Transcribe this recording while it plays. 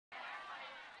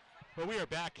Well, we are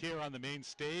back here on the main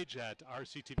stage at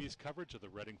RCTV's coverage of the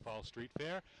Reading Fall Street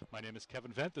Fair. My name is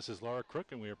Kevin Vent. This is Laura Crook,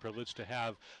 and we are privileged to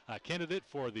have a candidate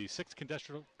for the 6th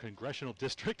Congressional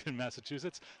District in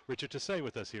Massachusetts, Richard Tisei,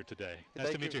 with us here today.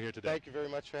 Nice to meet you here today. Thank you very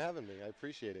much for having me. I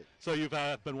appreciate it. So you've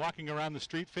been walking around the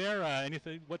street fair.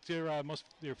 What's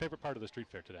your favorite part of the street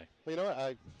fair today? Well, you know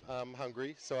what? I'm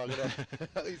hungry, so I'm going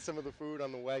to eat some of the food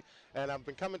on the way. And I've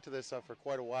been coming to this for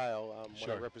quite a while when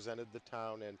I represented the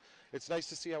town, and it's nice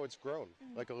to see how it's grown,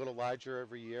 like a little larger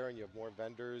every year, and you have more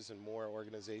vendors and more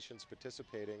organizations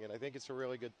participating. And I think it's a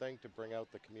really good thing to bring out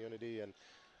the community and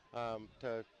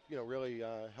to really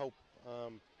help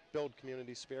build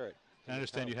community spirit. I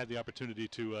understand you had the opportunity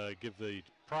to give the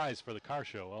prize for the car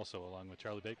show also along with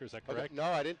Charlie Baker. Is that correct? No,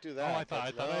 I didn't do that. Oh, I thought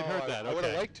I'd heard that. I would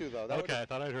have liked to, though. I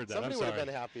thought I'd heard that. Somebody would have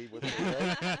been happy with me,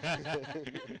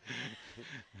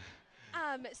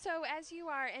 right? So as you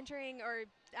are entering or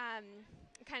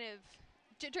kind of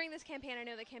during this campaign, I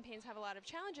know that campaigns have a lot of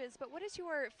challenges, but what is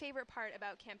your favorite part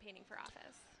about campaigning for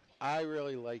office? I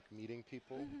really like meeting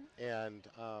people, and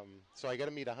so I got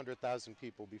to meet 100,000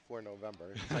 people before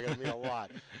November. So I got to meet a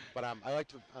lot, but I like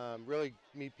to really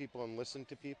meet people and listen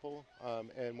to people.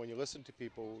 And when you listen to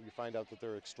people, you find out that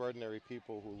they're extraordinary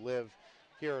people who live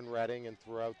here in Reading and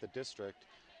throughout the district.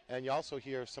 And you also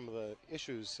hear some of the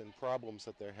issues and problems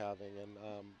that they're having.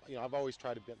 And I've always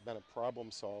tried to be a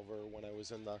problem solver when I was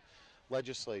in the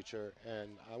legislature, and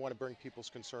I want to bring people's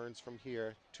concerns from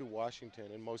here to Washington.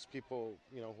 And most people,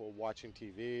 who are watching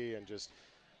TV and just,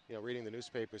 reading the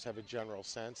newspapers have a general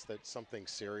sense that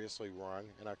something's seriously wrong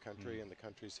in our country and the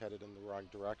country's headed in the wrong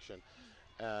direction.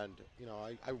 And,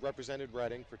 I represented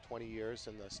Reading for 20 years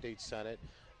in the state Senate,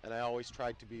 and I always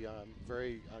tried to be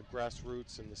very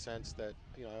grassroots in the sense that,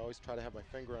 I always try to have my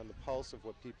finger on the pulse of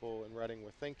what people in Reading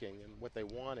were thinking and what they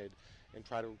wanted, and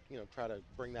try to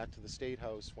bring that to the State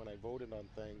House when I voted on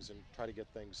things and try to get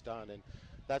things done. And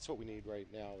that's what we need right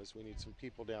now, is we need some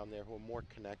people down there who are more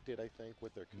connected, I think,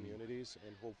 with their communities,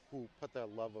 and who put their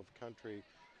love of country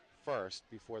first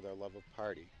before their love of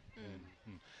party.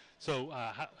 So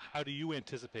how do you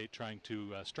anticipate trying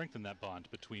to strengthen that bond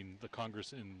between the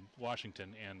Congress in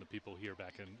Washington and the people here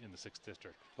back in the 6th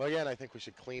District? Well, again, I think we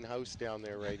should clean house down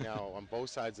there right now on both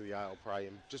sides of the aisle probably,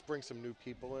 and just bring some new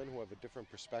people in who have a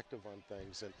different perspective on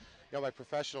things. And my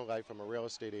professional life, I'm a real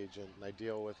estate agent, and I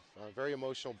deal with very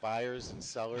emotional buyers and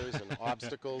sellers and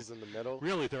obstacles in the middle.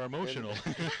 Really? They're emotional.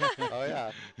 Oh,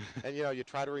 yeah. And, you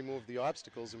try to remove the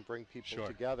obstacles and bring people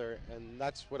together, and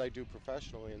that's what I do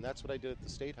professionally, and that's what I did at the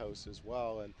State House as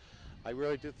well. And I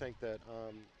really do think that,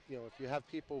 if you have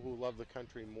people who love the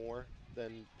country more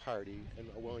than party and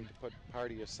are willing to put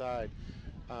party aside,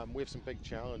 we have some big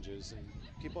challenges, and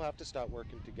people have to start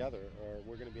working together or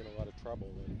we're going to be in a lot of trouble.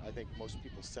 And I think most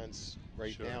people sense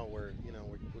right now we're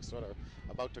sort of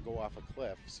about to go off a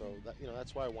cliff. So that,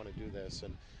 that's why I want to do this.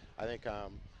 And I think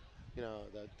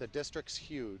the district's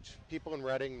huge. People in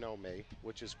Reading know me,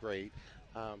 which is great,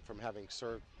 from having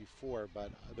served before,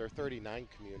 but there are 39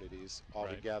 communities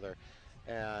altogether,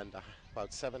 and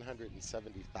about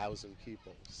 770,000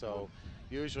 people. So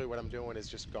usually what I'm doing is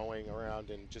just going around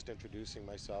and just introducing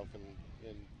myself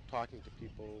and talking to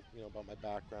people, about my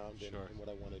background and what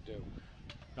I want to do.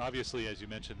 Now, obviously, as you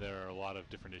mentioned, there are a lot of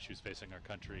different issues facing our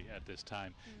country at this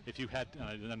time. If you had,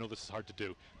 and I know this is hard to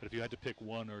do, but if you had to pick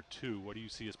one or two, what do you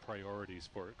see as priorities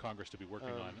for Congress to be working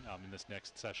on in this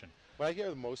next session? What I hear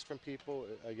the most from people,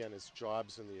 again, is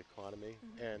jobs and the economy.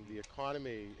 And the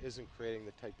economy isn't creating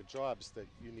the type of jobs that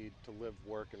you need to live,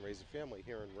 work, and raise a family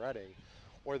here in Reading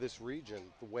or this region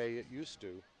the way it used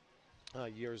to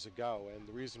years ago. And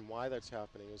the reason why that's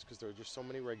happening is because there are just so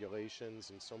many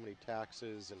regulations and so many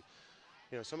taxes and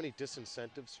so many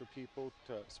disincentives for people,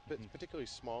 particularly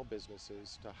small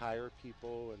businesses, to hire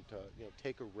people and to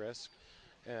take a risk.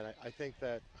 And I think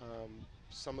that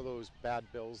some of those bad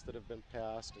bills that have been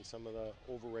passed and some of the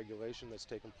overregulation that's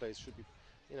taken place should be,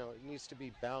 it needs to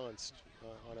be balanced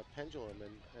on a pendulum,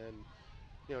 and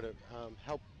to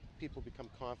help people become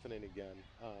confident again,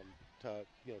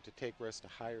 to take risks, to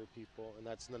hire people, and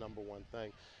that's the number one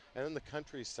thing. And then the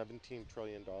country is $17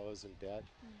 trillion in debt.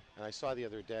 And I saw the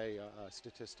other day a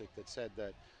statistic that said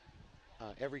that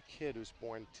every kid who's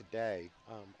born today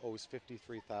owes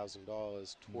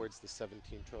 $53,000 towards the $17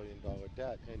 trillion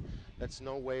debt. And that's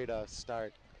no way to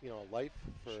start, a life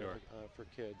for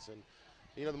kids. And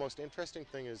the most interesting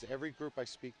thing is every group I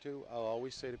speak to, I'll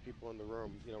always say to people in the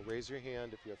room, raise your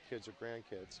hand if you have kids or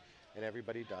grandkids, and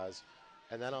everybody does.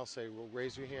 And then I'll say, well,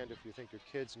 raise your hand if you think your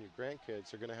kids and your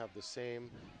grandkids are going to have the same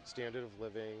standard of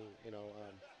living,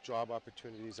 job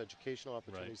opportunities, educational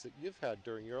opportunities that you've had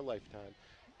during your lifetime.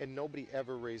 and nobody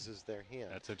ever raises their hand.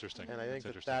 That's interesting. And I think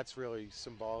that's really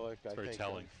symbolic. I very think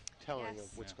telling. Telling Yes.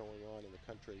 of what's going on in the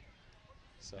country.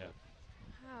 So. Yeah.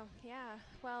 Wow, yeah.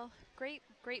 Well, great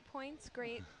points,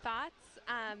 great thoughts.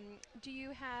 Do you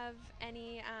have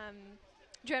any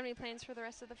plans for the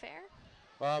rest of the fair?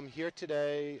 Well, I'm here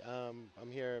today.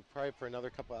 I'm here probably for another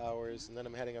couple hours, and then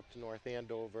I'm heading up to North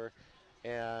Andover,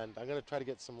 and I'm going to try to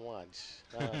get some lunch.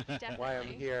 While I'm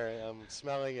here, I'm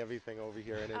smelling everything over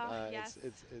here, and yes.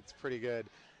 it's pretty good.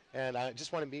 And I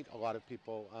just want to meet a lot of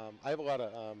people. I have a lot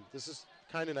of, this is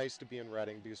kind of nice to be in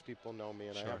Reading because people know me,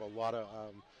 and Sure. I have a lot of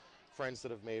friends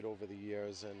that I've made over the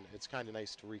years, and it's kind of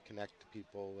nice to reconnect to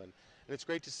people. And it's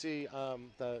great to see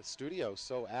the studio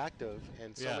so active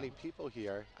and so many people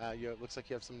here. It looks like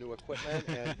you have some new equipment,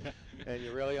 and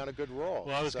you're really on a good roll.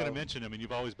 Well, I was going to mention, I mean,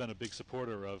 you've always been a big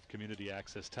supporter of community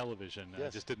access television. Yes. I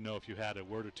just didn't know if you had a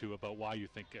word or two about why you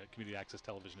think community access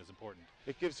television is important.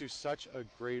 It gives you such a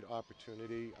great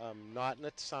opportunity, not in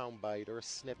a soundbite or a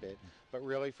snippet, but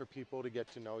really for people to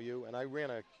get to know you. And I ran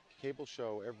a cable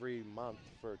show every month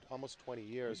for almost 20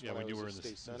 years when I you was were a in the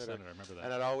state senator. Senate, I remember that.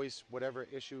 And I'd always, whatever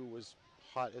issue was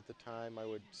hot at the time, I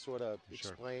would sort of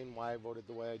Sure. explain why I voted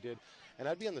the way I did. And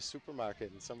I'd be in the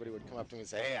supermarket, and somebody would come up to me and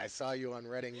say, "Hey, I saw you on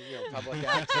Reading, public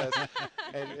access,"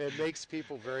 and it makes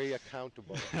people very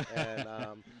accountable. And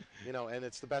and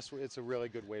it's the best. It's a really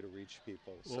good way to reach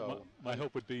people. Well, so my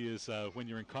hope would be is when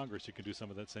you're in Congress, you can do some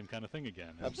of that same kind of thing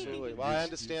again. Absolutely. Well, I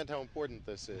understand how important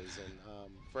this is,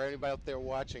 and for anybody out there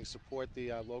watching, support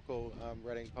the local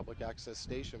Reading public access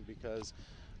station because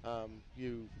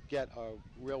you get a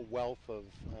real wealth of,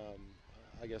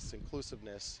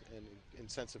 inclusiveness and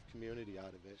sense of community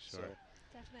out of it. Sure.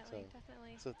 Definitely.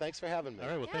 So thanks for having me. All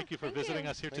right. Well, thank you for visiting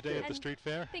us here today at the Street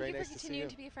Fair. Thank you nice for to see continuing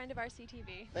you. to be a friend of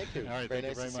RCTV. Thank you. All right. Very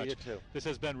Thank nice you very to much. see you too. This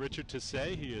has been Richard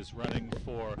Tisei. He is running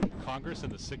for Congress in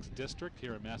the 6th District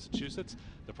here in Massachusetts.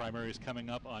 The primary is coming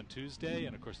up on Tuesday,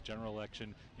 and of course, general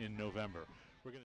election in November.